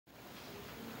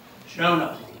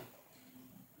Jonah.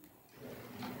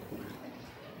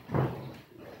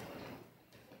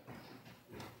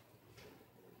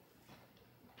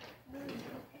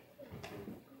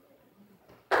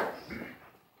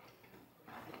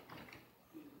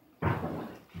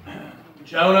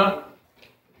 Jonah,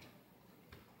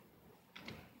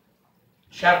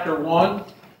 chapter 1.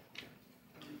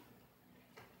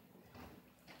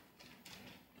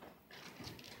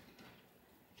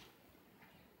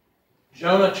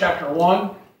 Jonah chapter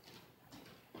 1,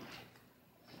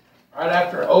 right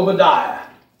after Obadiah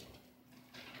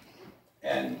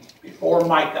and before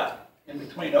Micah, in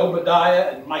between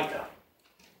Obadiah and Micah.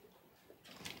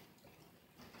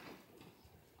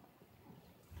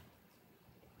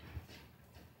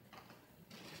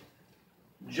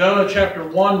 Jonah chapter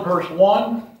 1, verse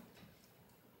 1.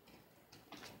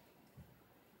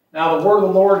 Now the word of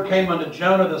the Lord came unto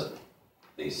Jonah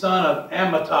the son of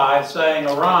Amittai, saying,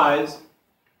 Arise,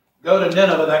 go to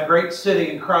Nineveh, that great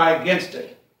city, and cry against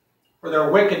it, for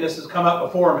their wickedness has come up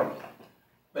before me.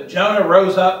 But Jonah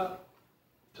rose up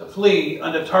to flee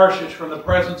unto Tarshish from the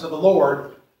presence of the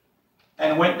Lord,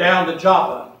 and went down to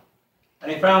Joppa.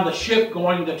 And he found a ship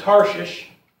going to Tarshish,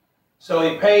 so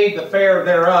he paid the fare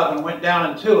thereof, and went down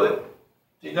into it,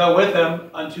 to go with him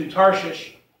unto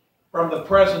Tarshish from the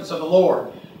presence of the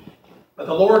Lord. But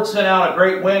the Lord sent out a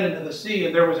great wind into the sea,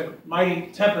 and there was a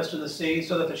mighty tempest in the sea,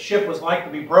 so that the ship was like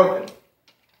to be broken.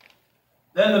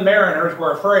 Then the mariners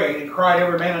were afraid, and cried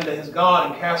every man unto his God,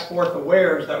 and cast forth the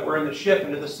wares that were in the ship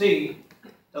into the sea,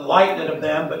 to lighten it of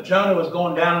them. But Jonah was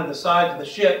going down to the sides of the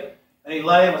ship, and he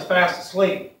lay and was fast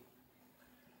asleep.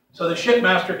 So the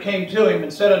shipmaster came to him,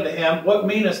 and said unto him, What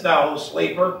meanest thou, O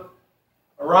sleeper?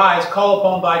 Arise, call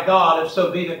upon thy God, if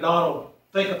so be that God will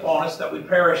think upon us, that we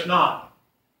perish not.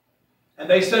 And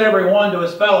they said every one to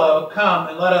his fellow, Come,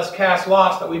 and let us cast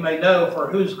lots, that we may know for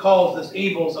whose cause this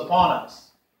evil is upon us.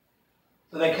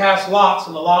 So they cast lots,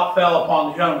 and the lot fell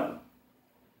upon Jonah.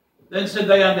 Then said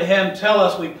they unto him, Tell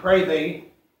us, we pray thee,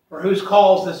 for whose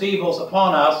cause this evil is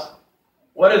upon us.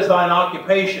 What is thine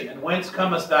occupation, and whence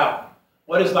comest thou?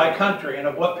 What is thy country, and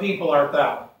of what people art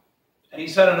thou? And he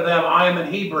said unto them, I am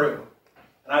an Hebrew,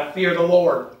 and I fear the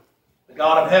Lord, the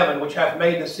God of heaven, which hath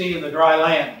made the sea and the dry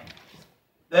land.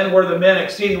 Then were the men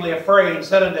exceedingly afraid, and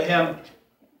said unto him,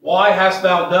 Why hast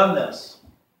thou done this?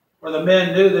 For the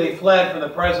men knew that he fled from the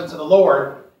presence of the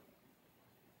Lord,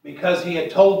 because he had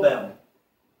told them.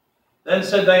 Then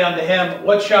said they unto him,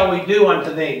 What shall we do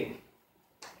unto thee,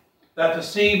 that the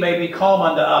sea may be calm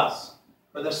unto us?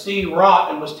 For the sea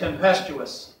wrought and was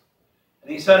tempestuous.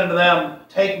 And he said unto them,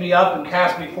 Take me up and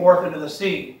cast me forth into the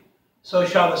sea, so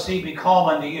shall the sea be calm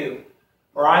unto you.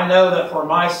 For I know that for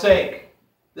my sake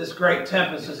this great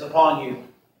tempest is upon you.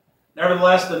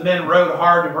 Nevertheless the men rowed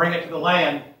hard to bring it to the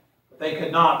land, but they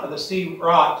could not, for the sea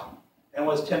wrought and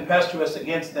was tempestuous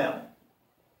against them.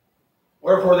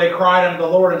 Wherefore they cried unto the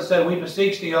Lord, and said, We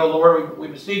beseech thee, O Lord, we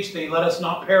beseech thee, let us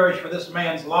not perish for this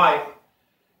man's life,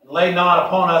 and lay not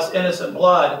upon us innocent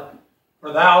blood,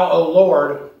 for thou, O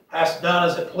Lord, hast done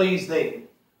as it pleased thee.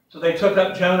 So they took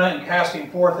up Jonah and cast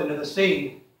him forth into the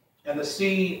sea, and the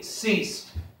sea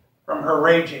ceased from her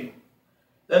raging.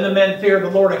 Then the men feared the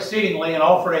Lord exceedingly, and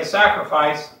offered a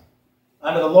sacrifice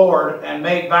unto the Lord, and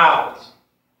made vows.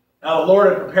 Now the Lord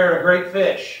had prepared a great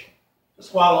fish to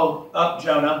swallow up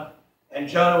Jonah, and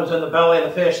Jonah was in the belly of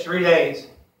the fish 3 days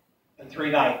and 3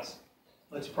 nights.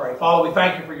 Let's pray. Father, we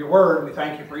thank you for your word. We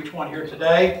thank you for each one here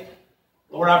today.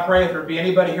 Lord, I pray if there be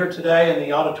anybody here today in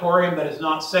the auditorium that is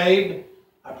not saved,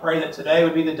 I pray that today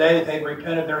would be the day that they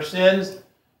repent of their sins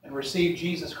and receive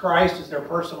Jesus Christ as their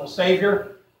personal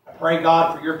Savior. I pray,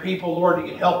 God, for your people, Lord, that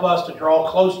you'd help us to draw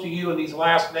close to you in these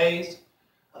last days.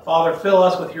 Father, fill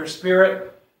us with your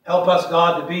Spirit. Help us,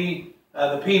 God, to be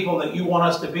the people that you want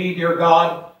us to be, dear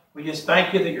God. We just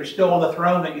thank you that you're still on the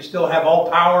throne, that you still have all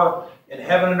power in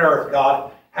heaven and earth,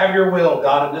 God. Have your will,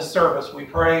 God, in this service. We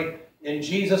pray in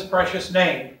Jesus' precious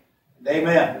name. And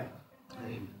amen.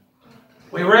 Amen.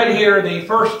 We read here the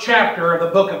first chapter of the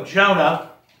book of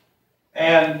Jonah,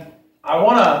 and I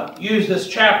want to use this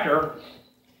chapter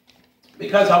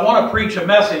because I want to preach a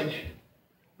message,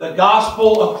 the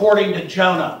gospel according to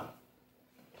Jonah.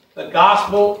 The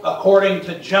gospel according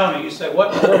to Jonah. You say,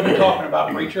 what are you talking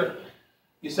about, preacher?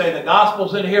 You say, the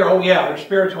gospel's in here. Oh, yeah, there's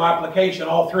spiritual application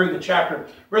all through the chapter,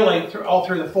 really all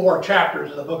through the 4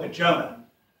 chapters of the book of Jonah.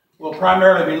 We'll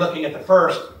primarily be looking at the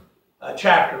first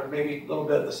chapter, maybe a little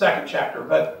bit of the second chapter,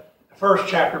 but the first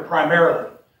chapter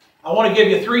primarily. I want to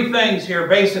give you 3 things here,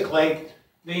 basically.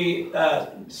 The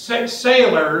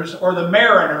sailors or the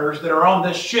mariners that are on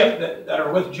this ship that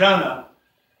are with Jonah,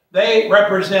 they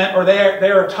represent, or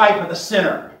they're a type of the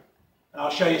sinner. And I'll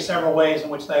show you several ways in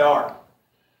which they are.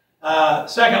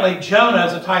 Secondly, Jonah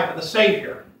is a type of the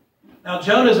Savior. Now,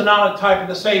 Jonah is not a type of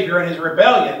the Savior in his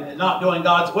rebellion and not doing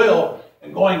God's will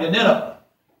and going to Nineveh.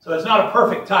 So it's not a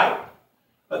perfect type.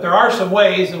 But there are some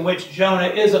ways in which Jonah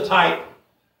is a type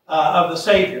of the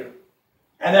Savior.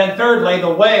 And then thirdly,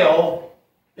 the whale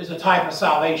is a type of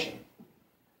salvation.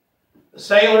 The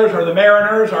sailors or the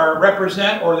mariners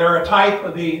represent, or they're a type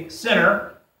of the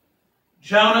sinner.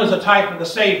 Jonah is a type of the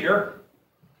Savior.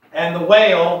 And the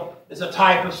whale is a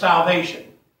type of salvation.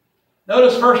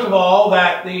 Notice, first of all,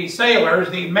 that the sailors,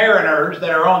 the mariners that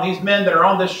are on, these men that are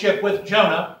on this ship with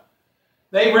Jonah,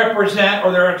 they represent,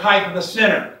 or they're a type of the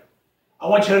sinner. I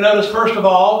want you to notice, first of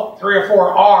all, 3 or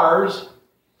 4 R's.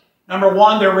 Number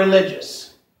 1, they're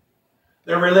religious.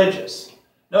 They're religious.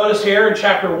 Notice here in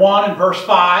chapter 1 and verse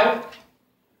 5,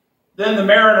 then the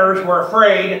mariners were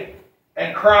afraid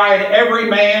and cried every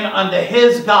man unto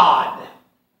his God.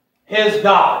 His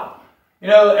God. You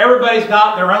know, everybody's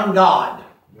got their own God.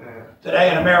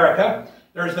 Today in America,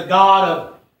 there's the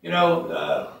God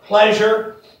of,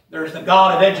 pleasure. There's the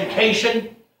God of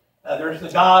education. There's the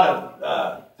God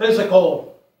of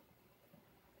physical,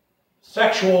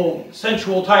 sexual,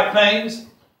 sensual type things.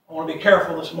 I want to be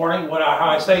careful this morning how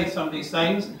I say some of these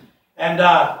things. And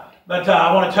but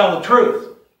I want to tell the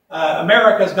truth.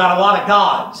 America's got a lot of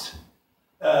gods.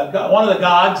 One of the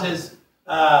gods is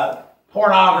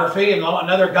pornography, and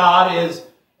another god is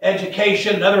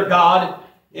education. Another god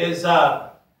is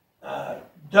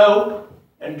dope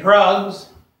and drugs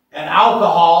and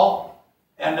alcohol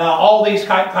and all these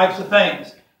types of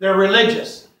things. They're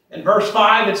religious. In verse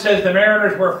 5 it says the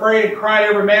mariners were afraid and cried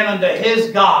every man unto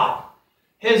his God.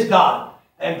 His God.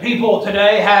 And people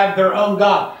today have their own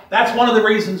God. That's one of the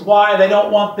reasons why they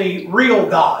don't want the real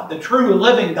God, the true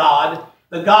living God,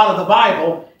 the God of the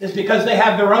Bible, is because they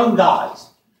have their own gods.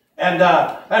 And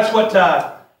that's what...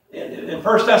 in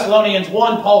 1 Thessalonians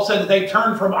 1, Paul said that they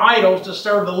turned from idols to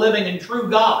serve the living and true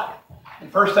God. In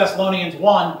 1 Thessalonians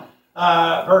 1,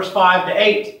 verse 5 to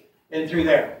 8, and through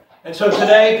there. And so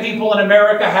today, people in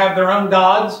America have their own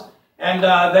gods, and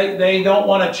they don't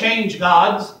want to change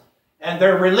gods, and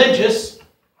they're religious.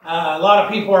 A lot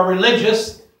of people are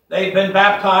religious. They've been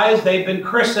baptized, they've been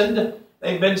christened,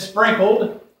 they've been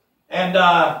sprinkled, and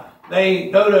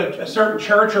they go to a certain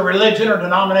church or religion or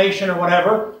denomination or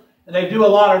whatever, and they do a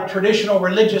lot of traditional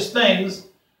religious things,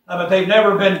 but they've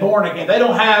never been born again. They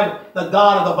don't have the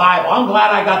God of the Bible. I'm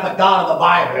glad I got the God of the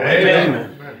Bible.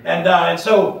 Amen. And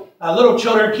so, little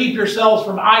children, keep yourselves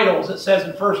from idols, it says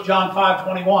in 1 John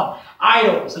 5:21.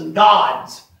 Idols and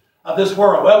gods of this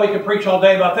world. Well, we could preach all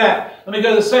day about that. Let me go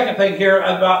to the second thing here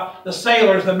about the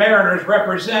sailors. The mariners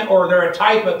represent, or they're a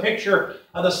type, a picture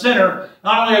of the sinner.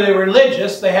 Not only are they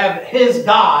religious, they have his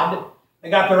God.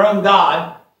 They got their own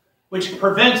God, which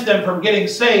prevents them from getting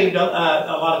saved a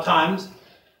lot of times.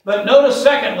 But notice,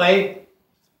 secondly,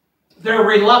 they're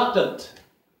reluctant.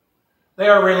 They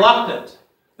are reluctant.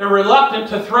 They're reluctant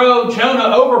to throw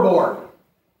Jonah overboard.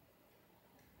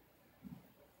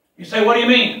 You say, what do you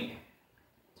mean?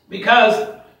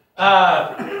 Because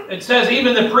it says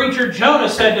even the preacher Jonah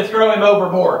said to throw him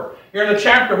overboard. Here in the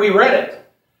chapter, we read it.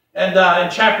 And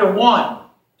in chapter 1.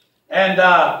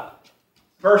 And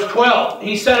verse 12,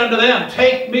 he said unto them,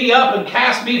 take me up and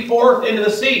cast me forth into the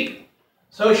sea.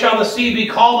 So shall the sea be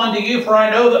calm unto you, for I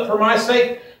know that for my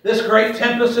sake this great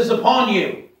tempest is upon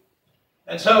you.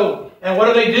 And so, and what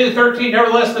do they do? 13,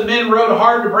 nevertheless the men rowed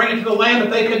hard to bring it to the land,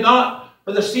 but they could not,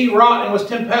 for the sea wrought and was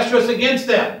tempestuous against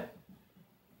them.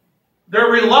 They're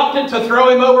reluctant to throw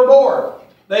him overboard.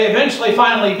 They eventually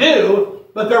finally do,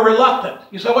 but they're reluctant.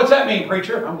 You say, what's that mean,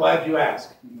 preacher? I'm glad you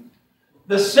asked.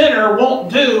 The sinner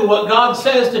won't do what God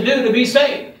says to do to be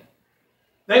saved.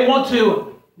 They want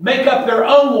to make up their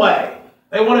own way.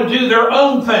 They want to do their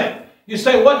own thing. You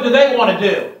say, what do they want to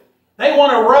do? They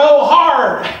want to row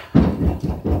hard.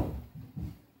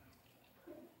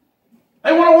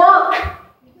 They want to work.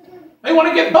 They want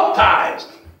to get baptized.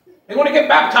 They want to get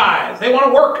baptized. They want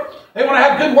to work. They want to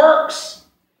have good works.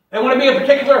 They want to be a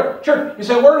particular church. You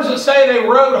say, where does it say they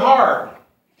rowed hard?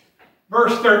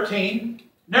 Verse 13.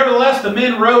 Nevertheless, the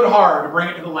men rowed hard to bring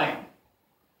it to the land.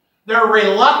 They're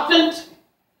reluctant.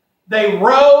 They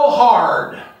row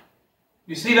hard.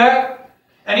 You see that?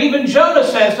 And even Jonah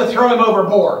says to throw him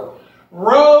overboard.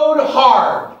 Rowed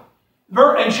hard.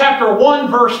 In chapter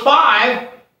 1, verse 5,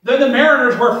 then the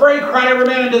mariners were afraid, cried every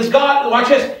man unto his God, watch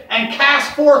this, and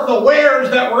cast forth the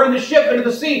wares that were in the ship into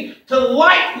the sea to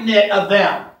lighten it of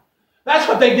them. That's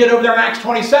what they did over there in Acts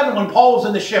 27 when Paul was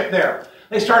in the ship there.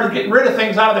 They started getting rid of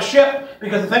things out of the ship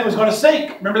because the thing was going to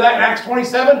sink. Remember that in Acts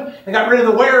 27? They got rid of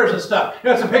the wares and stuff. You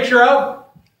know what it's a picture of?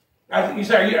 You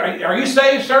say, are you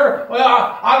saved, sir?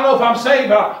 Well, I don't know if I'm saved,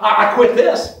 but I quit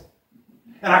this.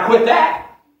 And I quit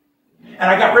that. And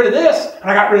I got rid of this. And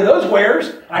I got rid of those wares.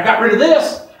 And I got rid of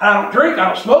this. And I don't drink. I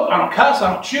don't smoke. I don't cuss.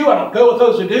 I don't chew. I don't go with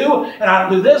those who do. And I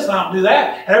don't do this. And I don't do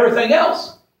that. And everything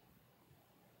else.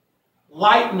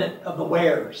 Lighten it of the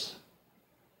wares.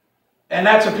 And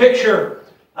that's a picture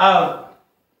of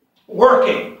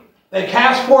working. They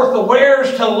cast forth the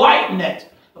wares to lighten it.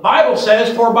 The Bible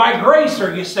says, for by grace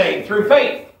are you saved through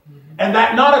faith. And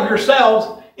that not of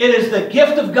yourselves, it is the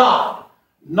gift of God,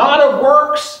 not of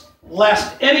works,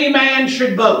 lest any man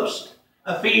should boast.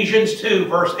 Ephesians 2,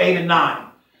 verse 8 and 9.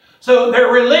 So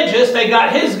they're religious, they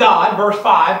got his God, verse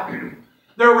 5.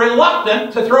 They're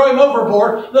reluctant to throw him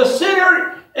overboard. The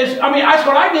sinner is, that's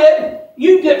what I did.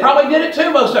 You probably did it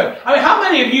too, most of it. How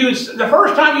many of you, the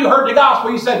first time you heard the gospel,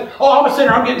 you said, oh, I'm a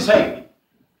sinner, I'm getting saved.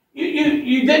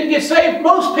 You didn't get saved.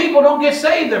 Most people don't get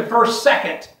saved the first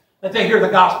second that they hear the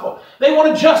gospel. They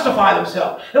want to justify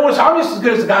themselves. They want to say, I'm just as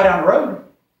good as the guy down the road.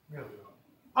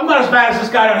 I'm not as bad as this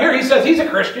guy down here. He says he's a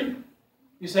Christian.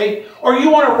 You see? Or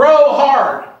you want to row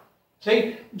hard.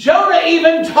 See? Jonah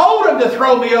even told him to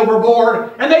throw me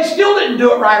overboard, and they still didn't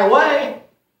do it right away.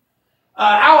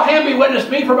 Al Hamby witnessed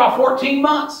me for about 14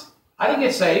 months. I didn't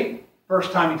get saved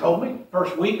first time he told me.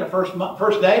 First week or first month,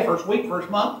 first day, first week, first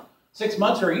month. 6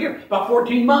 months or a year, about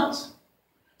 14 months.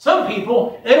 Some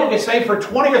people, they don't get saved for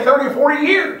 20 or 30 or 40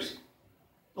 years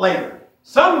later.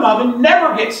 Some of them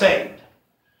never get saved.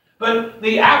 But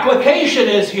the application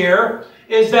is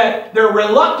that they're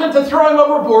reluctant to throw him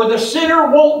overboard. The sinner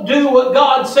won't do what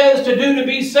God says to do to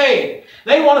be saved.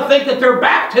 They want to think that their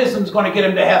baptism is going to get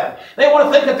them to heaven. They want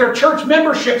to think that their church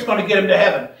membership is going to get them to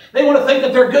heaven. They want to think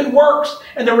that their good works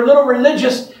and their little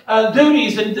religious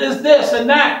duties and this and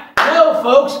that. No,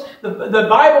 folks, the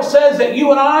Bible says that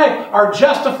you and I are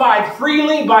justified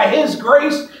freely by His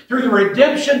grace through the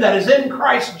redemption that is in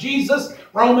Christ Jesus,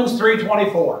 Romans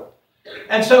 3:24.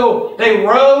 And so they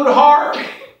rowed hard.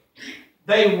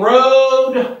 They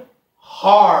rowed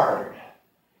hard,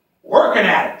 working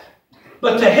at it.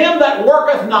 But to him that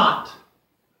worketh not,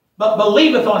 but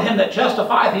believeth on Him that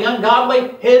justifieth the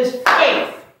ungodly, his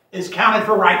faith is counted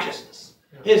for righteousness.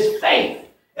 His faith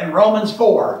in Romans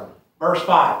 4, verse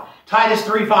 5. Titus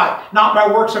 3:5, not by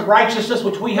works of righteousness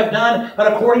which we have done,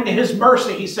 but according to His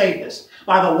mercy He saved us,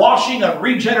 by the washing of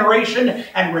regeneration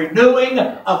and renewing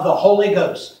of the Holy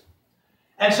Ghost.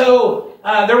 And so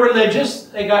they're religious.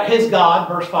 They got His God,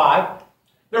 verse 5.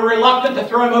 They're reluctant to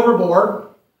throw Him overboard.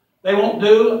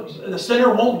 The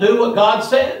sinner won't do what God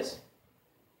says.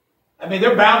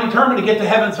 They're bound and determined to get to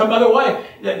heaven some other way.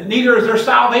 Neither is there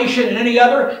salvation in any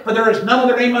other, for there is none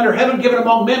other name under heaven given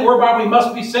among men whereby we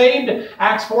must be saved.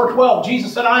 Acts 4:12.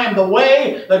 Jesus said, I am the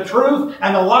way, the truth,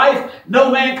 and the life.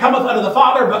 No man cometh unto the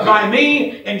Father but by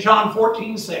me, in John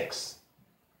 14:6.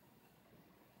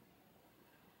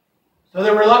 So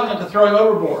they're reluctant to throw him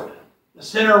overboard. The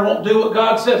sinner won't do what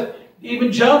God says.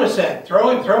 Even Jonah said,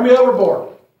 throw me overboard.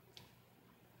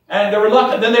 And they're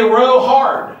reluctant. Then they row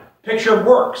hard. Picture of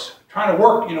works. Trying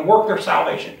to work their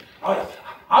salvation.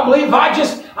 I believe if I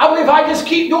just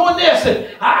keep doing this, and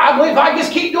I believe if I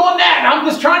just keep doing that, and I'm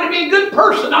just trying to be a good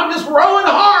person, I'm just rowing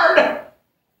hard.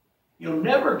 You'll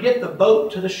never get the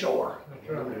boat to the shore.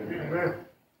 Amen.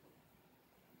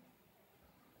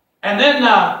 And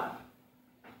then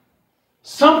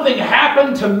something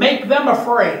happened to make them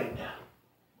afraid.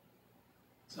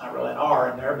 It's not really an R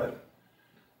in there, but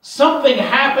something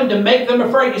happened to make them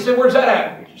afraid. You say, where's that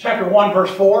at? Chapter 1,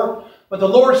 verse 4. But the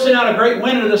Lord sent out a great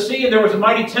wind into the sea, and there was a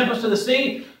mighty tempest in the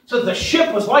sea, so that the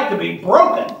ship was like to be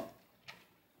broken.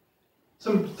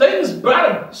 Some things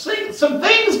got to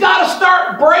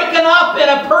start breaking up in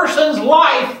a person's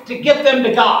life to get them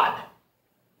to God.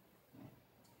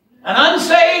 An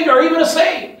unsaved or even a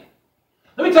saved.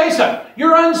 Let me tell you something.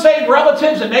 Your unsaved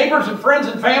relatives and neighbors and friends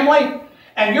and family,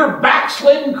 and your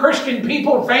backslidden Christian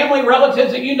people, family,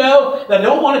 relatives that you know that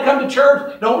don't want to come to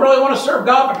church, don't really want to serve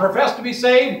God, but profess to be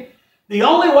saved, the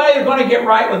only way they're going to get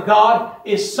right with God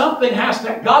is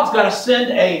God's got to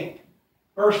send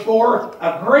verse 4,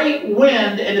 a great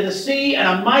wind into the sea and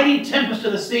a mighty tempest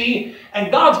in the sea,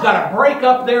 and God's got to break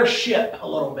up their ship a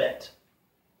little bit.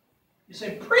 You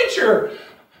say, preacher,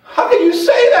 how can you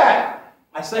say that?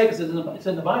 I say because it's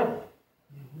in the Bible.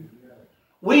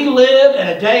 We live in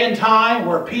a day and time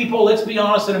where people, let's be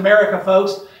honest, in America,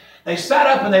 folks, they sat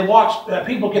up and they watched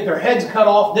people get their heads cut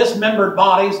off, dismembered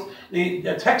bodies, the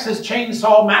Texas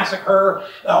Chainsaw Massacre,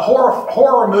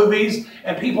 horror movies,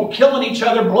 and people killing each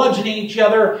other, bludgeoning each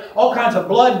other, all kinds of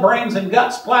blood, brains, and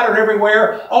guts splattered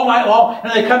everywhere all night long,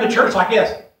 and they come to church like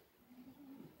this.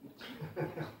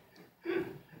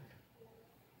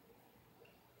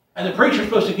 And the preacher's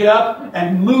supposed to get up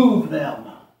and move them.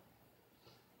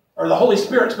 Or the Holy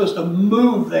Spirit's supposed to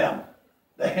move them.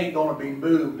 They ain't going to be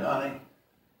moved, honey.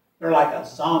 They're like a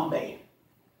zombie.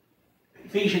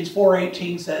 Ephesians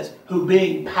 4:18 says, who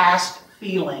being past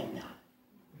feeling.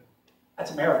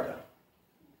 That's America.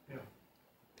 Yeah.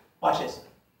 Watch this.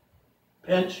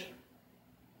 Pinch.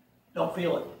 Don't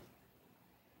feel it.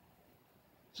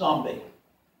 Zombie.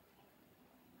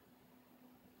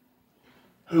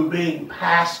 Who being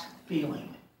past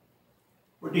feeling.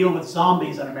 We're dealing with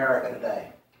zombies in America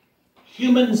today.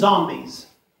 Human zombies.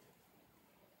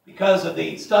 Because of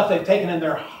the stuff they've taken in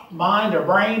their mind, their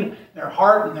brain, their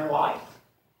heart, and their life.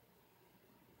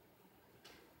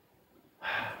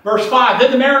 Verse 5,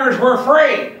 then the mariners were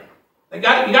afraid. You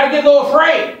got to get a little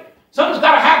afraid. Something's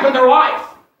got to happen in their life.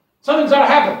 Something's got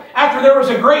to happen. After there was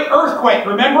a great earthquake,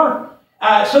 remember?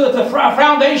 So that the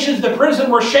foundations of the prison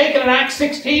were shaken in Acts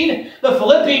 16. The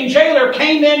Philippian jailer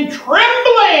came in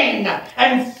trembling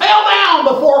and fell down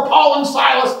before Paul and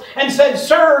Silas and said,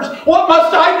 sirs, what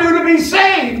must I do to be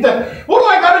saved? What do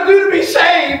I got to do to be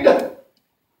saved?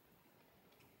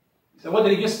 He said, what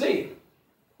did he just see?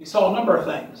 He saw a number of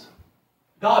things.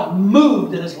 God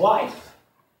moved in his life.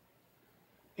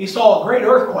 He saw a great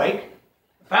earthquake.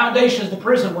 The foundations of the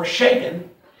prison were shaken.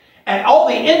 And all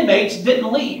the inmates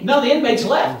didn't leave. None of the inmates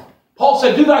left. Paul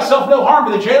said, do thyself no harm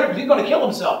to the jailer because he's going to kill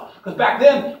himself. Because back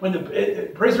then, when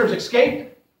the prisoners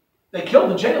escaped, they killed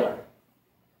the jailer.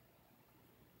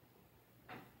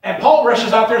 And Paul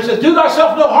rushes out there and says, do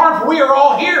thyself no harm, for we are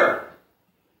all here.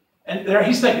 And there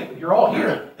he's thinking, you're all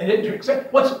here. They didn't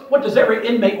accept. What does every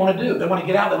inmate want to do? They want to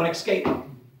get out. They want to escape.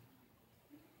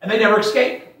 And they never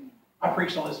escaped. I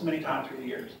preached on this many times through the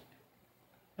years.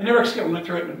 They never escaped. We went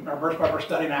through it in our verse by verse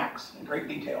study in Acts in great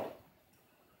detail.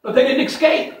 But they didn't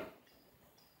escape.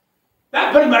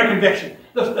 That put him under conviction.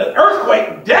 The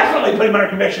earthquake definitely put him under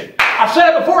conviction. I've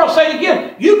said it before, I'll say it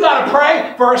again. You've got to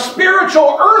pray for a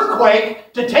spiritual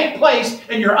earthquake to take place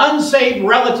in your unsaved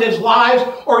relatives' lives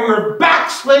or your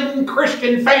backslidden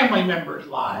Christian family members'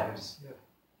 lives.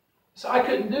 So I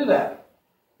couldn't do that.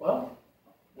 Well,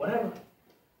 whatever.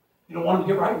 You don't want them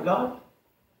to get right with God?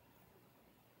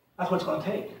 That's what it's going to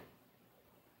take.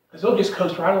 Because they'll just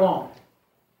coast right along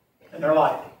in their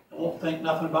life. They won't think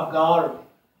nothing about God or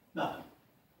nothing.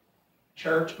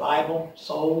 Church, Bible,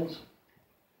 souls.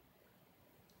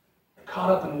 They're caught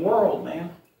up in the world,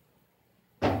 man.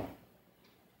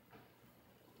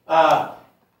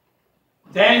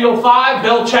 Daniel 5,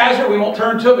 Belshazzar, we won't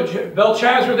turn to it, but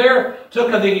Belshazzar there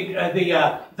took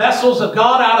the vessels of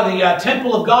God out of the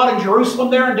temple of God in Jerusalem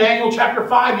there in Daniel chapter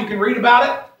 5. You can read about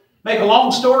it. Make a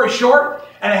long story short,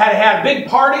 and it had a big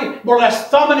party, more or less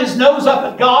thumbing his nose up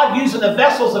at God, using the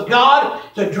vessels of God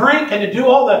to drink and to do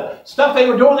all the stuff they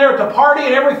were doing there at the party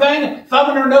and everything,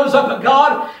 thumbing their nose up at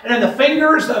God, and then the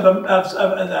fingers of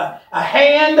a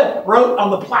hand wrote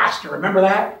on the plaster. Remember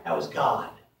that? That was God.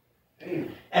 And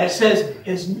it says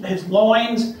his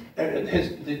loins,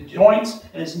 the joints,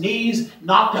 and his knees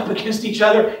knocked up against each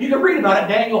other. You can read about it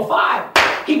in Daniel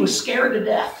 5. He was scared to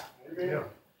death. Yeah.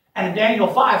 And in Daniel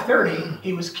 5:30,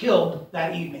 he was killed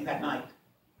that evening, that night.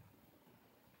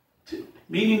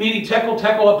 Meeny, tekel,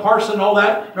 a parson, all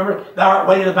that. Remember, thou art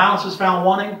weighted, the balance is found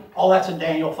wanting. All that's in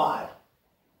Daniel 5.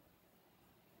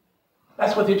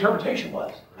 That's what the interpretation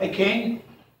was. Hey, king,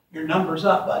 your number's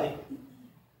up, buddy.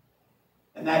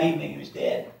 And that evening he was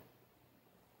dead.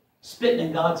 Spitting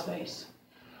in God's face.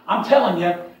 I'm telling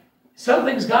you,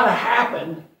 something's got to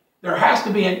happen. There has to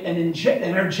be an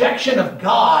injection of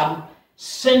God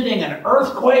sending an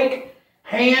earthquake,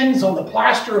 hands on the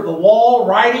plaster of the wall,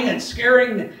 writing and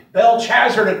scaring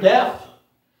Belshazzar to death.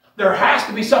 There has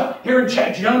to be something. Here in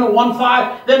Jonah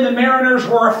 1:5, then the mariners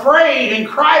were afraid and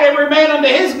cried every man unto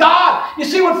his God. You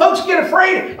see, when folks get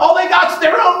afraid, all they got is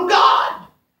their own God.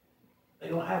 They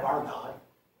don't have our God.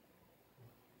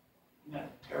 Isn't that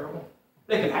terrible?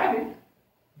 They can have him.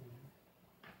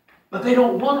 But they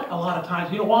don't want it a lot of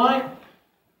times. You know why?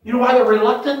 You know why they're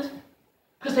reluctant?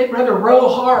 Because they'd rather row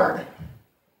hard.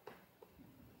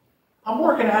 I'm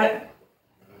working at it.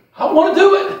 I want to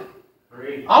do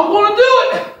it. I want to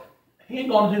do it. He ain't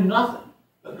going to do nothing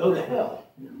but go to hell.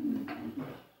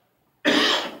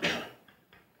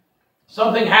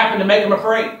 Something happened to make them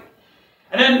afraid.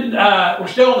 And then we're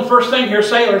still in the first thing here,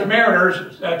 sailors,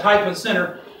 mariners, type of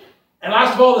sinner. And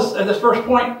last of all, this first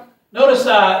point, notice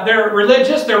they're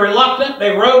religious, they're reluctant,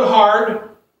 they rowed hard.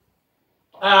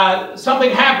 Something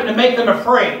happened to make them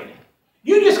afraid.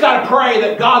 You just got to pray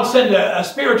that God send a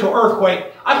spiritual earthquake.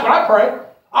 That's what I pray.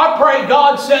 I pray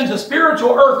God sends a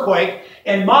spiritual earthquake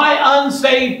in my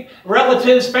unsaved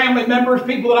relatives, family members,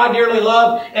 people that I dearly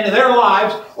love, into their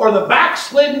lives, or the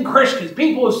backslidden Christians,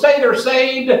 people who say they're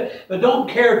saved but don't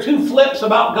care two flips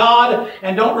about God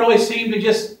and don't really seem to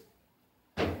just...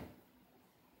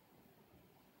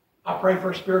 I pray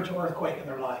for a spiritual earthquake in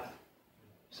their life.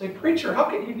 Say, preacher, how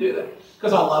can you do that?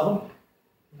 Because I love them.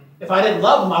 If I didn't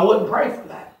love them, I wouldn't pray for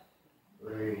that.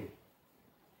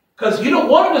 Because you don't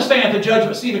want them to stand at the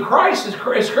judgment seat of Christ as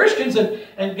Christians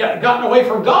and gotten away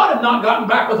from God and not gotten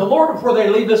back with the Lord before they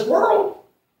leave this world.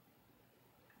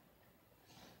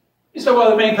 You say, well,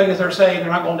 the main thing is they're saying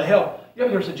they're not going to hell. Yeah,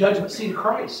 but there's a judgment seat of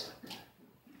Christ.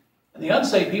 And the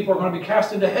unsaved people are going to be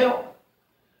cast into hell.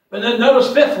 But then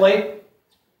notice, fifthly,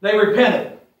 they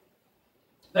repented.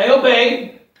 They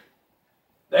obeyed.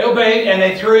 They obeyed and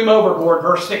they threw him overboard.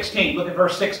 Verse 16. Look at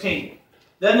verse 16.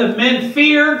 Then the men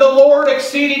feared the Lord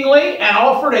exceedingly and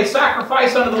offered a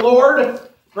sacrifice unto the Lord.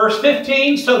 Verse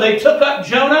 15. So they took up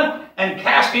Jonah and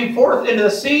cast him forth into the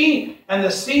sea, and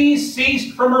the sea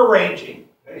ceased from her raging.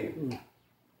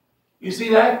 You see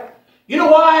that? You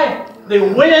know why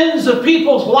the winds of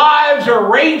people's lives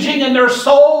are raging in their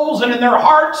souls and in their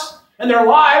hearts? And their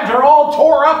lives are all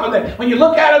tore up. And when you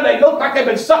look at them, they look like they've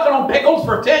been sucking on pickles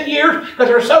for 10 years because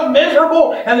they're so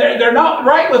miserable and they're not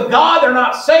right with God. They're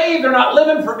not saved. They're not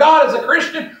living for God as a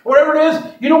Christian, whatever it is.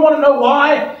 You don't want to know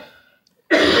why?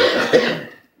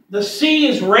 The sea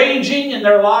is raging in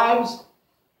their lives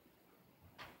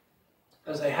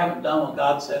because they haven't done what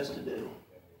God says to do.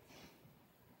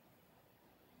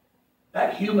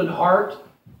 That human heart,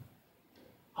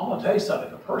 I'm going to tell you something.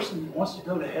 If a person wants to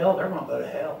go to hell, they're going to go to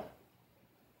hell.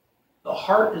 The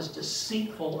heart is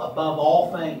deceitful above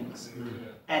all things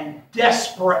and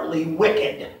desperately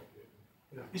wicked.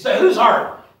 You say, whose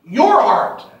heart? Your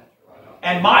heart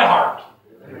and my heart.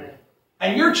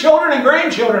 And your children and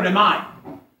grandchildren and mine.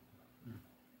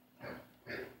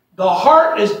 The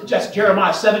heart is, just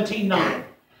Jeremiah 17:9.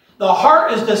 The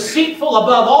heart is deceitful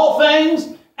above all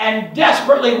things and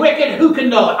desperately wicked. Who can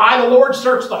know it? I, the Lord,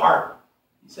 search the heart,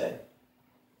 he said.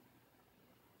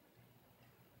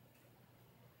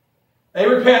 They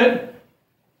repented.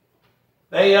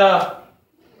 They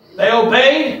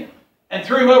obeyed and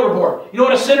threw him overboard. You know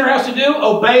what a sinner has to do?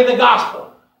 Obey the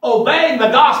gospel. Obeying the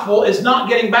gospel is not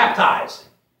getting baptized.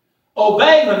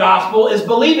 Obeying the gospel is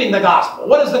believing the gospel.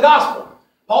 What is the gospel?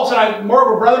 Paul said,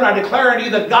 moreover, brethren, I declare unto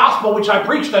you the gospel which I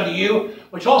preached unto you,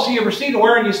 which also you received,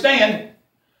 wherein you stand.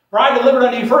 For I delivered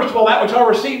unto you first of all that which I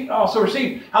also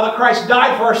received, how that Christ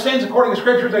died for our sins according to the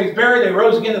Scriptures, that he was buried, that he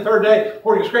rose again the third day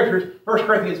according to the Scriptures. 1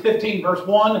 Corinthians 15, verse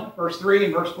 1, verse 3,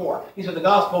 and verse 4. He said the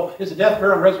gospel is the death,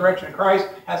 burial, and resurrection of Christ.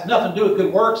 Has nothing to do with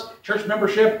good works, church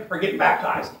membership, or getting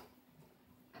baptized. And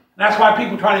that's why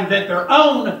people try to invent their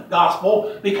own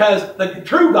gospel, because the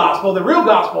true gospel, the real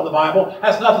gospel of the Bible,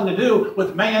 has nothing to do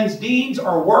with man's deeds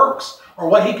or works or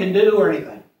what he can do or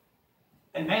anything.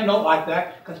 And man don't like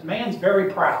that because man's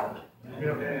very proud.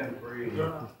 Amen.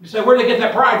 You say, where did they get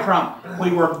that pride from?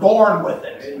 We were born with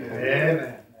it.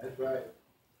 Amen. That's right.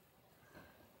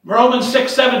 Romans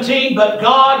 6:17, but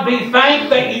God be thanked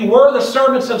that ye were the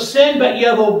servants of sin, but ye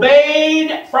have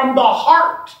obeyed from the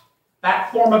heart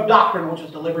that form of doctrine which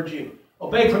has delivered you.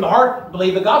 Obeyed from the heart,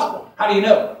 believe the gospel. How do you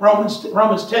know? Romans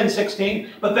 10:16,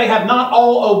 but they have not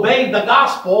all obeyed the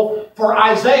gospel, for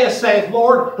Isaiah saith,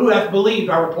 Lord, who hath believed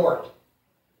our report?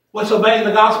 What's obeying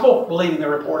the gospel? Believing the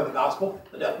report of the gospel,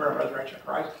 the death, burial, and resurrection of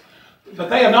Christ. But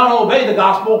they have not obeyed the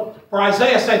gospel, for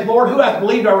Isaiah saith, Lord, who hath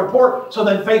believed our report? So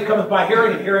then faith cometh by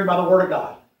hearing, and hearing by the word of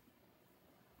God.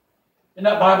 Isn't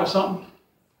that Bible something?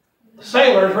 The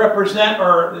sailors represent,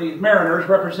 or the mariners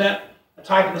represent, a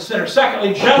type of the sinner.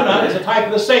 Secondly, Jonah is a type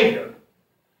of the Savior.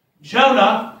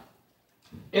 Jonah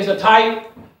is a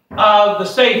type of the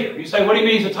Savior. You say, what do you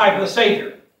mean he's a type of the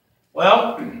Savior?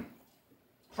 Well,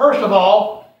 first of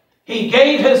all, he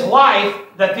gave his life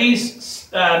that these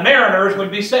mariners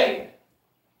would be saved.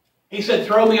 He said,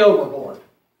 throw me overboard.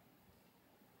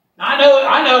 Now,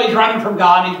 I know he's running from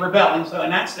God and he's rebelling, so in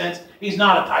that sense, he's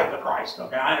not a type of Christ.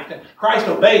 Okay, I understand. Christ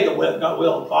obeyed the will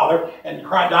of the Father and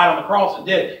Christ died on the cross and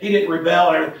did. He didn't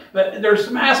rebel. Or anything. But there's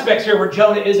some aspects here where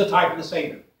Jonah is a type of the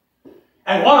Savior.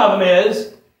 And one of them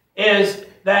is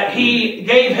that he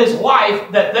gave his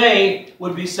life that they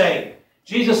would be saved.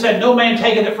 Jesus said, no man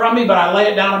taketh it from me, but I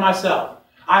lay it down on myself.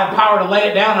 I have power to lay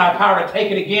it down, and I have power to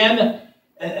take it again.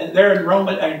 And there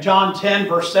in John 10,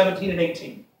 verse 17 and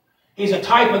 18. He's a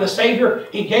type of the Savior.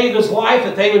 He gave his life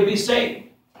that they would be saved.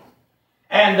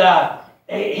 And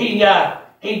he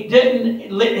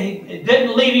didn't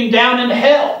leave him down in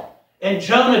hell. In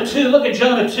Jonah 2, look at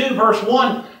Jonah 2, verse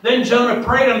 1. Then Jonah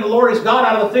prayed unto the Lord his God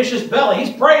out of the fish's belly.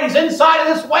 He's prayed, he's inside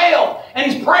of this whale,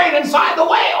 and he's prayed inside the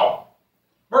whale.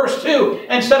 Verse 2,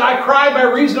 and said, I cried by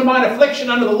reason of mine affliction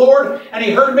unto the Lord, and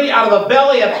he heard me out of the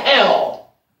belly of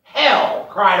hell. Hell,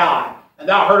 cried I, and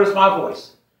thou heardest my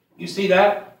voice. You see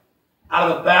that?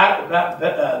 Out of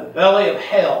the belly of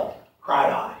hell,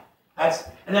 cried I.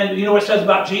 And then you know what it says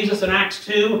about Jesus in Acts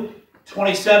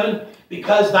 2:27?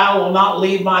 Because thou wilt not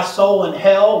leave my soul in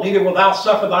hell, neither wilt thou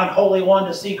suffer thine Holy One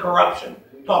to see corruption.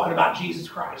 Talking about Jesus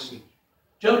Christ.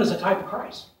 Jonah is a type of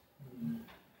Christ.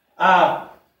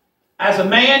 As a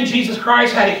man, Jesus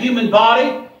Christ had a human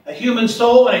body, a human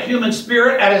soul, and a human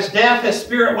spirit. At his death, his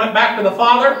spirit went back to the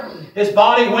Father. His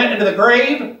body went into the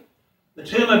grave, the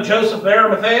tomb of Joseph of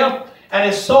Arimathea, and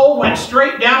his soul went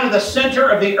straight down to the center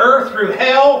of the earth through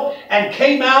hell and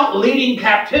came out leading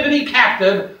captivity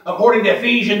captive, according to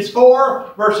Ephesians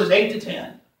 4, verses 8 to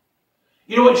 10.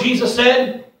 You know what Jesus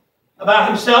said about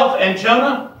himself and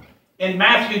Jonah? In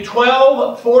Matthew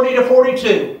 12, 40 to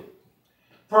 42.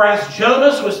 For as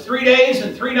Jonas was 3 days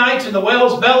and 3 nights in the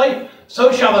whale's belly,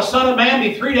 so shall the Son of Man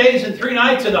be 3 days and 3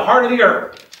 nights in the heart of the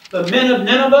earth. The men of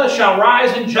Nineveh shall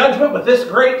rise in judgment with this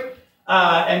great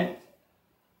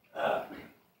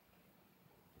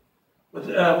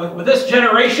with this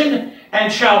generation,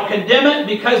 and shall condemn it,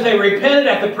 because they repented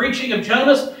at the preaching of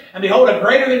Jonas, and behold, a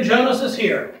greater than Jonas is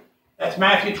here. That's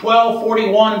Matthew 12,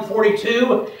 41 and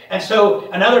 42. And so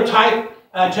another type,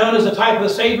 Jonah is a type of the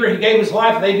Savior. He gave his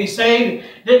life, they'd be saved.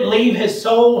 Didn't leave his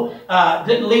soul,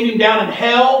 didn't leave him down in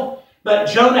hell. But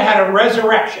Jonah had a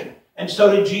resurrection, and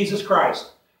so did Jesus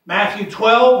Christ. Matthew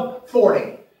 12,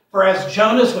 40. For as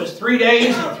Jonas was 3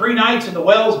 days and 3 nights in the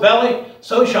whale's belly,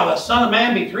 so shall the Son of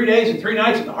Man be 3 days and 3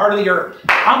 nights in the heart of the earth.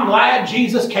 I'm glad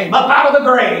Jesus came up out of the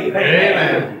grave. Amen.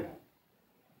 Amen.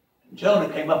 Jonah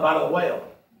came up out of the whale.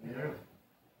 Yeah.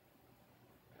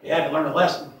 He had to learn a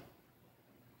lesson.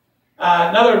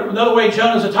 Another way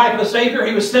Jonah's a type of the Savior,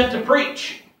 he was sent to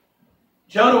preach.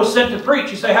 Jonah was sent to preach.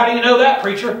 You say, how do you know that,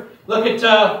 preacher? Look at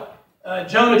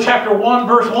Jonah chapter 1,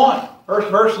 verse 1. First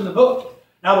verse in the book.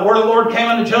 Now the word of the Lord came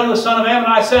unto Jonah the son of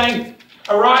Amittai, saying,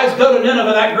 Arise, go to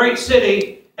Nineveh, that great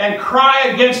city, and cry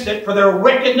against it, for their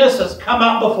wickedness has come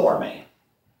up before me.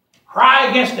 Cry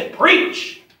against it.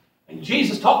 Preach. And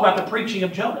Jesus talked about the preaching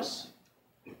of Jonas.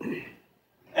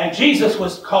 And Jesus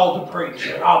was called to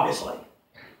preach, obviously.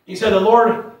 He said, the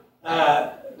Lord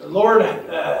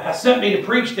has sent me to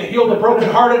preach, to heal the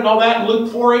brokenhearted and all that in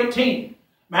Luke 4:18.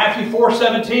 Matthew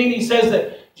 4:17, he says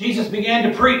that Jesus began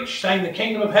to preach, saying the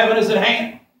kingdom of heaven is at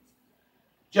hand.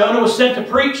 Jonah was sent to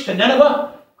preach to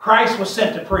Nineveh. Christ was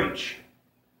sent to preach.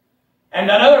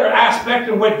 And another aspect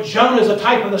in which Jonah is a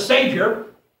type of the Savior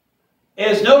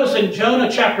is, notice in Jonah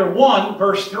chapter 1,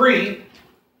 verse 3,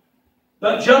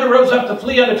 but Jonah rose up to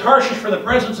flee unto Tarshish for the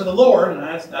presence of the Lord. And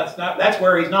that's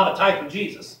where he's not a type of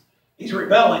Jesus. He's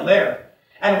rebelling there.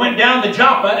 And went down to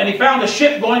Joppa, and he found a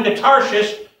ship going to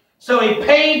Tarshish, so he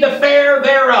paid the fare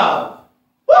thereof.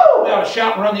 Woo! We ought to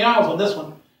shout and run the aisles on this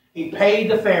one. He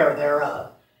paid the fare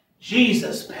thereof.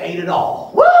 Jesus paid it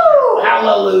all. Woo!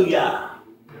 Hallelujah.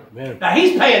 Amen. Now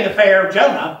he's paying the fare of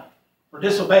Jonah for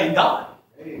disobeying God.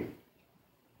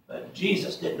 But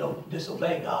Jesus didn't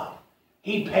disobey God.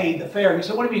 He paid the fare. You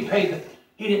said, what did he pay?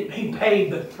 He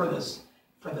paid for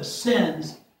the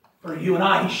sins for you and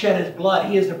I. He shed his blood.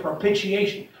 He is the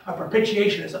propitiation. A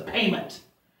propitiation is a payment.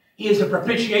 He is the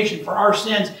propitiation for our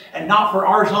sins, and not for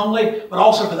ours only, but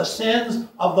also for the sins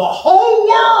of the whole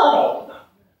world.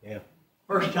 Yeah.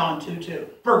 1 John 2:2.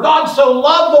 For God so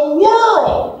loved the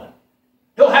world,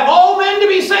 he'll have all men to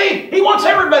be saved. He wants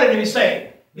everybody to be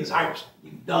saved. These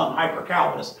dumb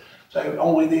hyper-Calvinists say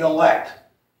only the elect.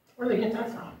 Where do they get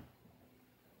that from?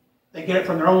 They get it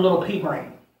from their own little pea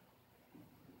brain.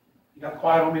 You got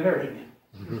quiet on me there, didn't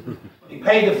you? He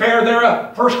paid the fare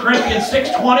thereof. 1 Corinthians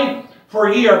 6:20. For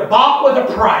ye are bought with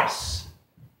a price.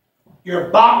 You're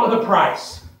bought with a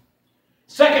price.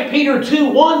 2 Peter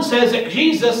 2:1 says that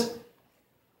Jesus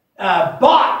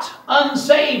bought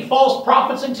unsaved false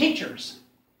prophets and teachers.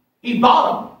 He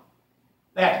bought them.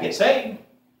 They have to get saved.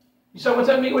 You say, what's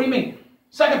that mean? What do you mean?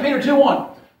 2 Peter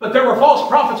 2:1. But there were false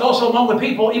prophets also among the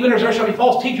people, even as there shall be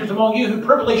false teachers among you, who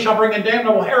privily shall bring in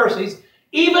damnable heresies,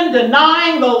 even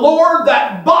denying the Lord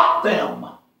that bought them.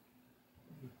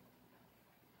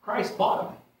 Christ bought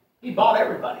them. He bought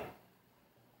everybody.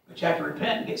 But you have to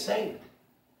repent and get saved.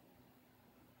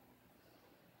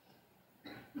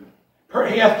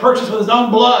 He hath purchased with his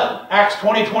own blood. Acts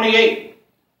 20:28.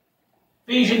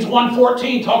 Ephesians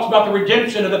 1:14 talks about the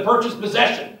redemption of the purchased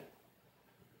possession.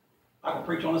 I can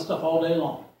preach on this stuff all day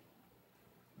long.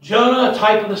 Jonah, a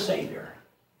type of the Savior.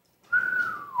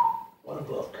 What a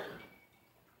book.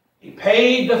 He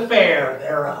paid the fare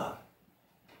thereof.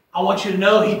 I want you to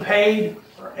know He paid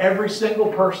for every single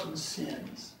person's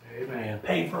sins. Amen.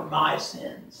 Paid for my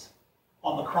sins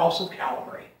on the cross of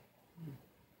Calvary.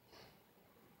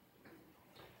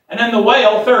 And then the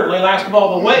whale, thirdly, last of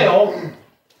all, the whale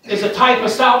is a type of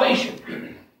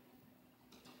salvation.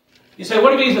 You say,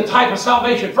 what do you mean it's a type of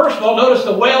salvation? First of all, notice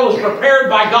the whale was prepared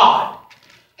by God.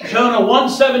 Jonah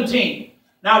 1:17.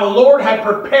 Now the Lord had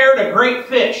prepared a great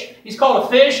fish. He's called a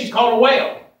fish, he's called a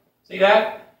whale. See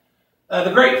that?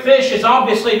 The great fish is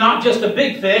obviously not just a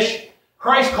big fish.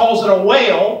 Christ calls it a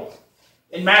whale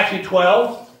in Matthew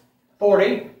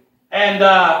 12:40.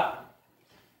 And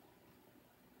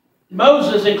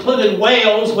Moses included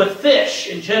whales with fish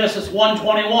in Genesis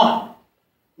 1:21,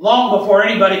 long before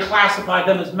anybody classified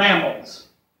them as mammals.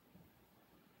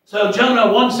 So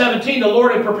Jonah 1:17, the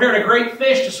Lord had prepared a great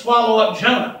fish to swallow up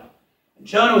Jonah. And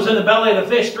Jonah was in the belly of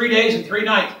the fish 3 days and 3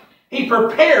 nights. He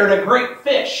prepared a great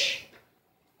fish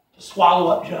to swallow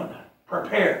up Jonah.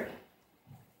 Prepared.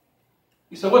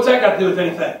 You said, what's that got to do with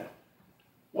anything?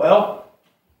 Well,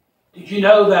 did you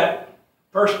know that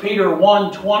 1 Peter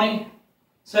 1:20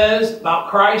 says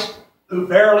about Christ, who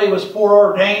verily was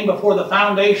foreordained before the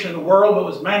foundation of the world, but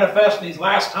was manifest in these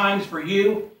last times for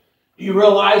you? Do you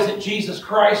realize that Jesus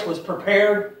Christ was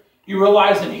prepared? Do you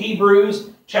realize in Hebrews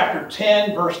chapter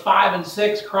 10, verse 5 and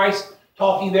 6, Christ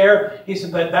talking there, he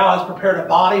said, but thou hast prepared a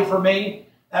body for me.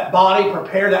 That body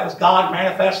prepared, that was God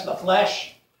manifest in the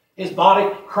flesh. His body,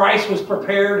 Christ was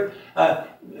prepared. The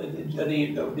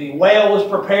whale was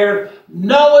prepared.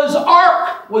 Noah's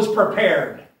ark was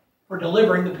prepared for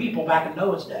delivering the people back in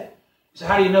Noah's day. So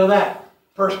how do you know that?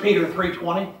 1 Peter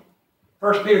 3:20.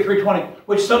 1 Peter 3:20,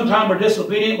 which sometime were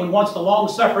disobedient when once the long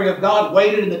suffering of God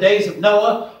waited in the days of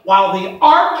Noah, while the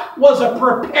ark was a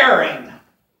preparing,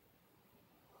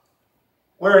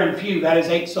 wherein few, that is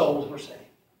 8 souls, were saved.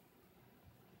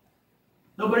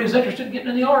 Nobody was interested in getting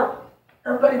in the ark.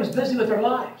 Everybody was busy with their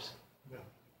lives.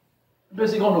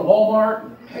 Busy going to Walmart,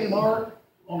 and Kmart,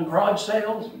 on the garage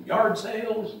sales, and yard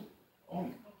sales,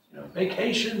 on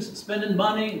vacations, and spending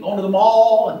money, and going to the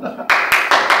mall. And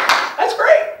that's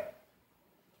great.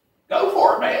 Go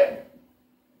for it, man.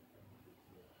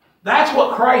 That's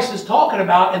what Christ is talking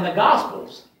about in the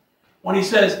Gospels. When he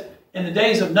says, in the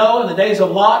days of Noah, in the days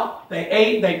of Lot, they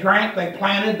ate, they drank, they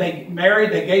planted, they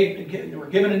married, they were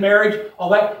given in marriage, all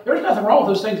that. There's nothing wrong with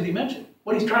those things that he mentioned.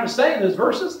 What he's trying to say in those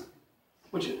verses,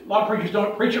 which a lot of preachers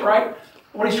don't preach it right,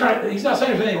 he's not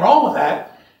saying there's anything wrong with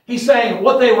that. He's saying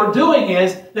what they were doing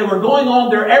is they were going on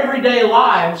their everyday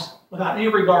lives without any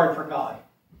regard for God.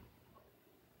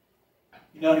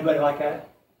 You know anybody like that?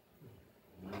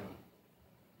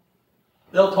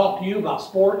 They'll talk to you about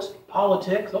sports,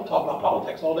 politics. They'll talk about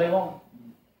politics all day long.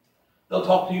 They'll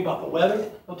talk to you about the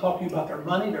weather. They'll talk to you about their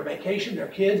money, their vacation, their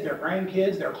kids, their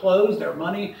grandkids, their clothes, their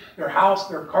money, their house,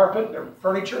 their carpet, their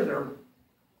furniture,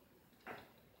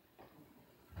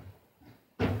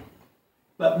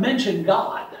 But mention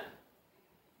God.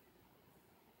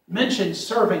 Mention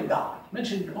serving God.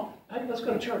 Mention, come on, hey, let's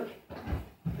go to church.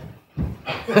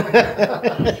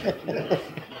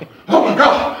 Oh my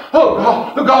God! Oh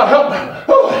God! Oh God, help me!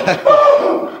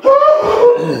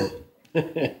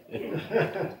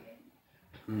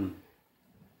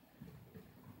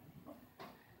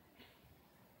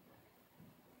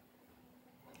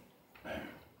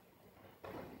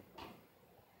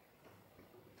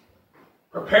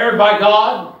 Prepared by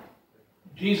God.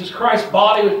 Jesus Christ's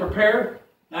body was prepared.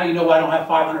 Now you know why I don't have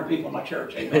 500 people in my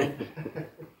church. Amen.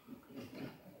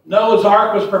 Noah's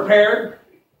ark was prepared.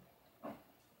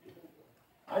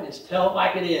 I just tell it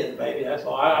like it is, baby. That's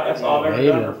all I've ever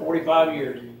done for 45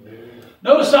 years.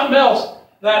 Notice something else,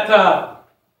 that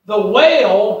the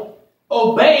whale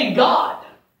obeyed God.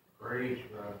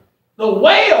 The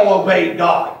whale obeyed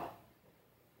God.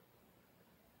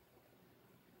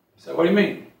 So what do you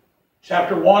mean?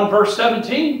 Chapter 1, verse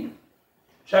 17.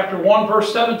 Chapter 1,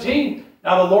 verse 17.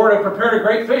 Now the Lord had prepared a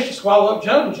great fish to swallow up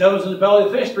Jonah. Jonah was in the belly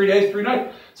of the fish 3 days, 3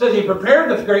 nights. It says he prepared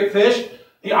the great fish.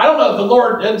 I don't know if the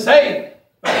Lord didn't say,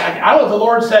 but I don't know if the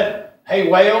Lord said, hey,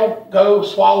 whale, go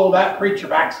swallow that preacher,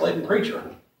 backslidden preacher.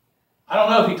 I don't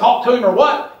know if he talked to him or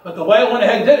what, but the whale went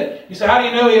ahead and did it. You say, how do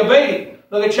you know he obeyed him?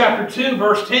 Look at chapter 2,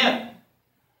 verse 10.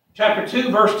 Chapter 2,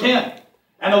 verse 10.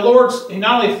 And the Lord, he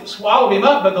not only swallowed him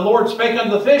up, but the Lord spake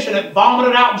unto the fish, and it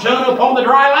vomited out Jonah upon the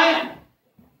dry land.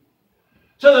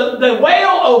 So the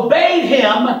whale obeyed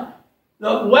him.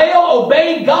 The whale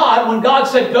obeyed God when God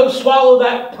said, go swallow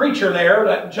that preacher there,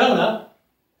 that Jonah.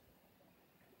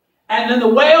 And then the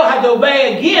whale had to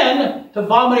obey again to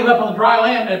vomit him up on the dry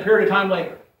land a period of time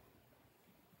later.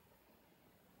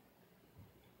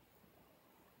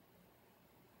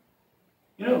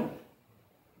 You know,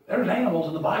 there's animals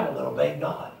in the Bible that obey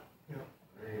God. Yeah.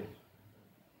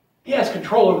 He has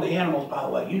control over the animals, by the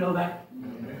way. You know that?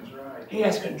 That's right. He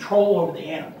has control over the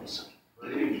animals.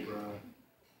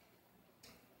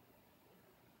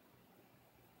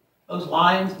 Those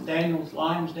lions, Daniel's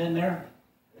lions in there,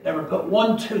 never put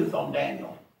one tooth on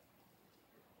Daniel.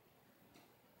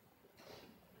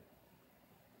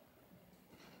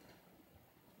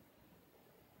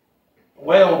 The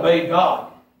whale obeyed God.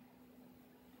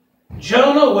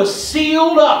 Jonah was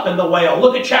sealed up in the whale.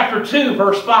 Look at chapter 2,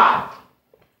 verse 5.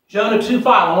 Jonah 2:5,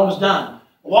 I'm almost done.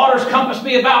 The waters compassed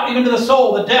me about, even to the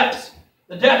soul, the depths.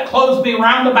 The depth closed me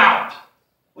round about.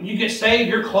 When you get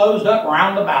saved, you're closed up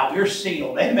round about. You're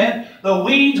sealed. Amen. The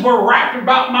weeds were wrapped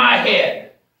about my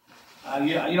head.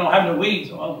 You don't have no weeds.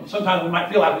 Well, sometimes we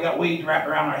might feel like we got weeds wrapped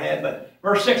around our head. But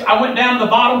verse 6, I went down to the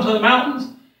bottoms of the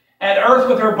mountains, and earth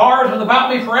with her bars was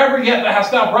about me forever. Yet hast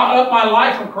thou brought up my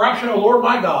life from corruption, O Lord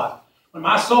my God. When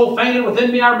my soul fainted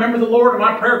within me, I remembered the Lord, and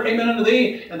my prayer came in unto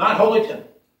thee in thine holy temple.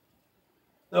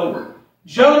 So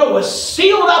Jonah was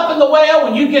sealed up in the whale.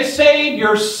 When you get saved,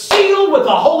 you're sealed with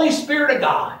the Holy Spirit of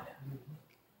God.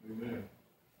 Amen.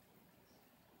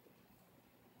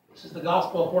 This is the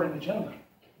gospel according to Jonah.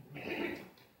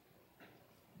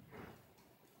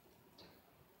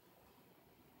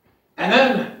 And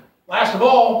then, last of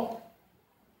all,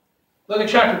 look at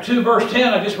chapter 2, verse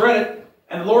 10. I just read it.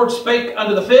 And the Lord spake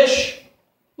unto the fish.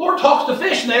 The Lord talks to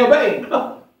fish, and they obeyed.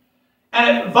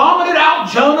 And it vomited out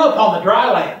Jonah upon the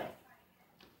dry land.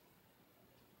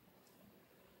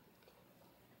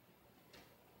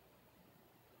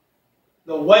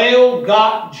 The whale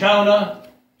got Jonah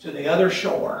to the other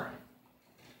shore.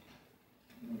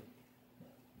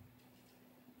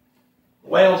 The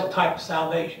whale's a type of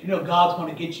salvation. You know God's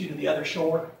going to get you to the other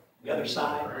shore, the other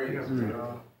side.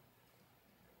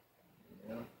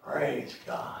 Praise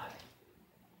God.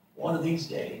 One of these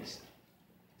days.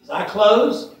 As I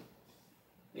close,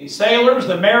 these sailors,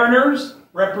 the mariners,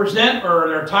 represent, or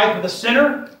they're a type of the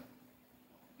sinner.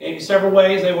 Gave you several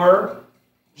ways they were.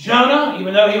 Jonah,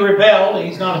 even though he rebelled,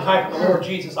 he's not a type of the Lord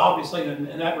Jesus, obviously,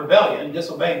 in that rebellion,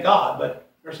 disobeying God, but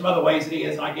there's some other ways that he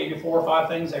is, and I gave you 4 or 5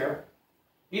 things there.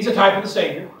 He's a type of the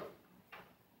Savior.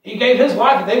 He gave his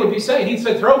life that they would be saved. He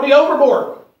said, throw me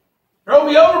overboard. Throw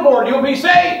me overboard, you'll be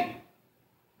saved.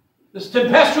 This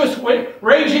tempestuous,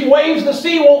 raging waves of the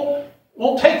sea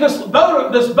won't take this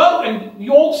boat, and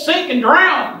you won't sink and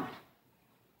drown.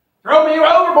 Throw me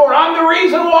overboard. I'm the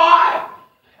reason why.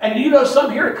 And you know, some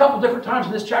here a couple different times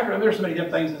in this chapter. There's so many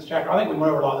different things in this chapter. I think we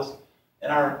went over a lot of this in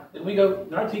our.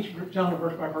 Did I teach Jonah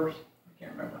verse by verse? I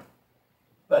can't remember.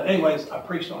 But anyways, I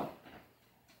preached on it.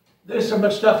 There's so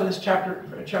much stuff in this chapter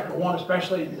 1,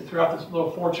 especially throughout this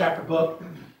little 4-chapter book.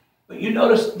 But you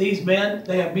notice these men,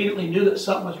 they immediately knew that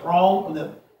something was wrong when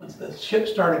the ship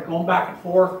started going back and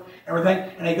forth, everything.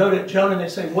 And they go to Jonah and they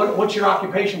say, what's your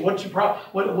occupation? What's your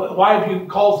problem? Why have you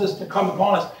caused this to come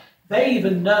upon us? They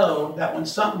even know that when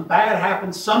something bad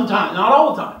happens sometimes, not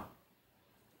all the time,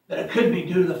 that it could be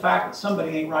due to the fact that somebody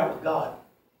ain't right with God.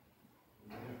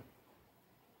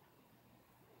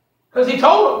 Because he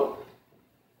told them.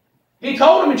 He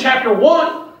told them in chapter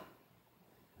 1,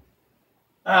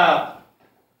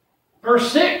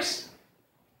 verse 6.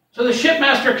 So the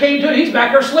shipmaster came to him. He's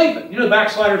back there sleeping. You know the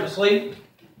backslider's asleep.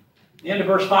 The end of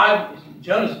verse 5,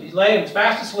 Jonah's he's laying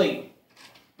fast asleep.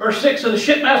 Verse 6, so the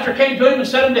shipmaster came to him and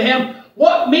said unto him,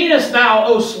 what meanest thou,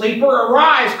 O sleeper?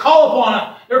 Arise, call upon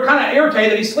him. They're kind of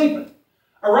irritated that he's sleeping.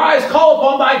 Arise, call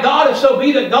upon thy God, if so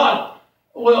be that God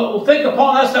will think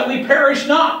upon us that we perish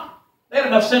not. They had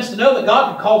enough sense to know that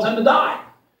God could cause them to die.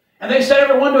 And they said,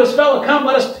 every one to his fellow, come,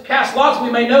 let us cast lots,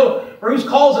 we may know for whose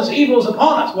cause this evil is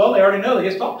upon us. Well, they already know. They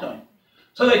just talked to him.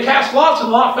 So they cast lots, and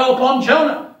the lot fell upon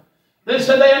Jonah. Then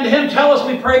said they unto him, tell us,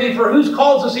 we pray thee, for whose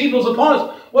cause this evil is upon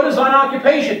us. What is thine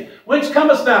occupation? Whence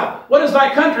comest thou? What is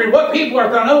thy country? What people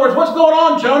art thou? In other words, what's going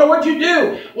on, Jonah? What'd you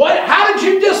do? How did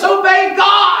you disobey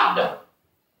God?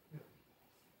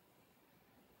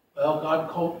 Well,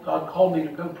 God called me to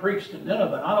go preach to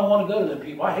Nineveh. I don't want to go to them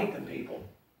people. I hate them people.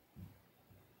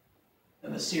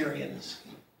 Them Assyrians.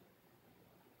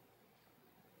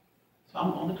 So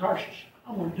I'm going to Tarshish.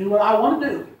 I'm going to do what I want to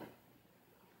do.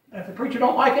 And if the preacher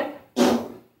don't like it,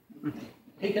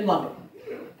 he can lump it.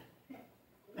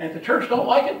 And if the church don't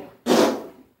like it,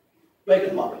 they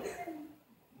can lump it.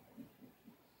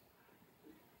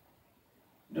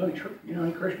 You know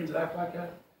any Christians that act like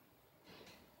that?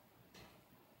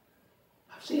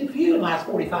 I've seen a few in the last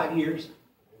 45 years.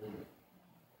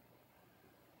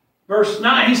 Verse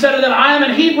 9, he said to them, I am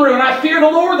an Hebrew, and I fear the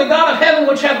Lord, the God of heaven,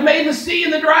 which hath made the sea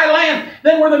and the dry land.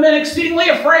 Then were the men exceedingly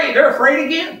afraid. They're afraid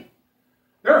again.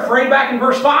 They're afraid back in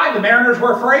verse 5. The mariners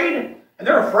were afraid. And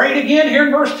they're afraid again here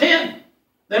in verse 10.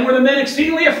 Then were the men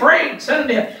exceedingly afraid, said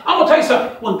unto him. I'm going to tell you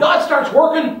something. When God starts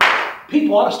working,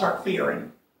 people ought to start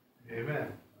fearing.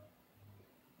 Amen.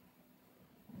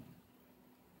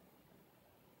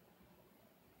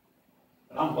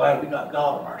 But I'm glad we got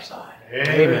God on our side.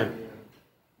 Amen.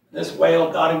 This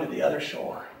whale got him to the other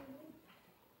shore.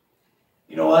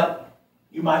 You know what?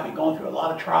 You might be going through a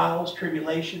lot of trials,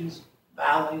 tribulations,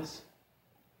 valleys.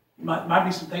 Might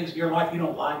be some things in your life you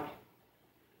don't like.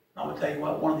 I'm going to tell you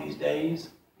what, one of these days,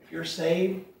 if you're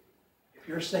saved,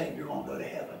 you're going to go to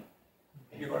heaven.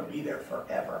 And you're going to be there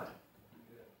forever.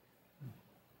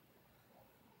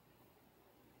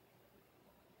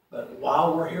 But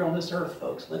while we're here on this earth,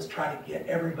 folks, let's try to get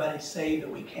everybody saved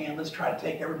that we can. Let's try to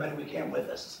take everybody we can with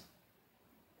us.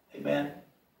 Amen.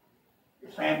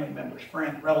 Your family members,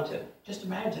 friends, relatives. Just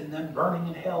imagine them burning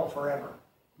in hell forever.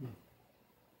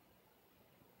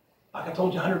 Like I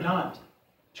told you 100 times,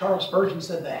 Charles Spurgeon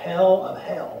said the hell of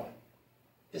hell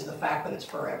is the fact that it's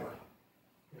forever.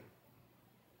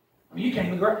 I mean, you can't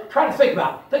even try to think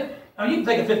about it. You can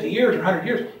think of 50 years or 100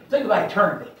 years, but think about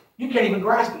eternity. You can't even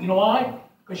grasp it. You know why?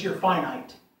 Because you're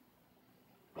finite.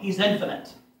 He's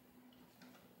infinite.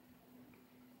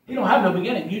 He don't have no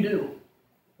beginning. You do.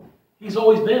 He's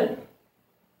always been.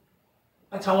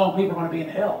 That's how long people are going to be in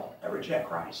hell that reject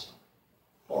Christ.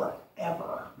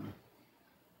 Forever.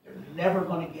 They're never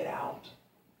going to get out.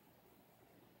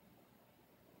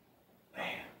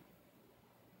 Man.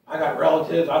 I got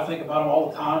relatives. I think about them all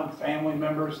the time. Family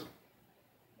members.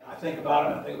 I think about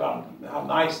them. I think about how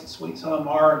nice and sweet some of them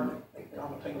are. And I'm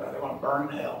going to think about they're going to burn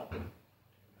in hell.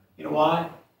 You know why?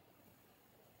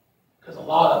 Because a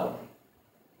lot of them,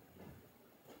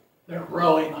 they're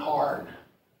rowing hard.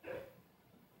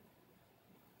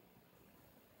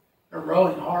 They're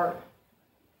rowing hard.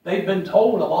 They've been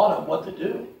told a lot of what to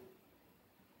do.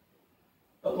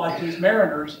 But like these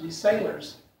mariners, these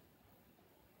sailors,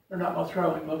 they're not going to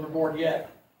throw him overboard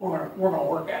yet. We're going to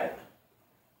work at it.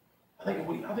 I think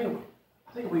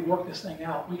if we work this thing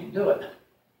out, we can do it.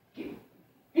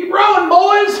 Keep rowing,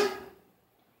 boys.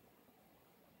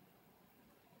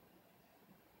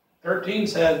 13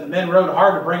 says the men rowed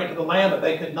hard to bring it to the land, but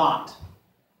they could not.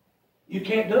 You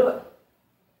can't do it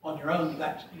on your own. You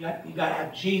got to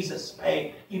have Jesus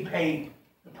pay. He paid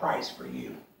the price for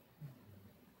you.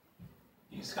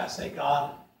 You just got to say,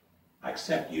 God, I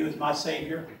accept you as my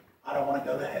Savior. I don't want to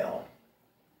go to hell.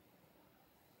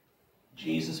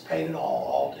 Jesus paid it all.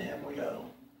 All to him we owe.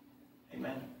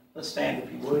 Amen. Let's stand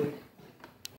if you would.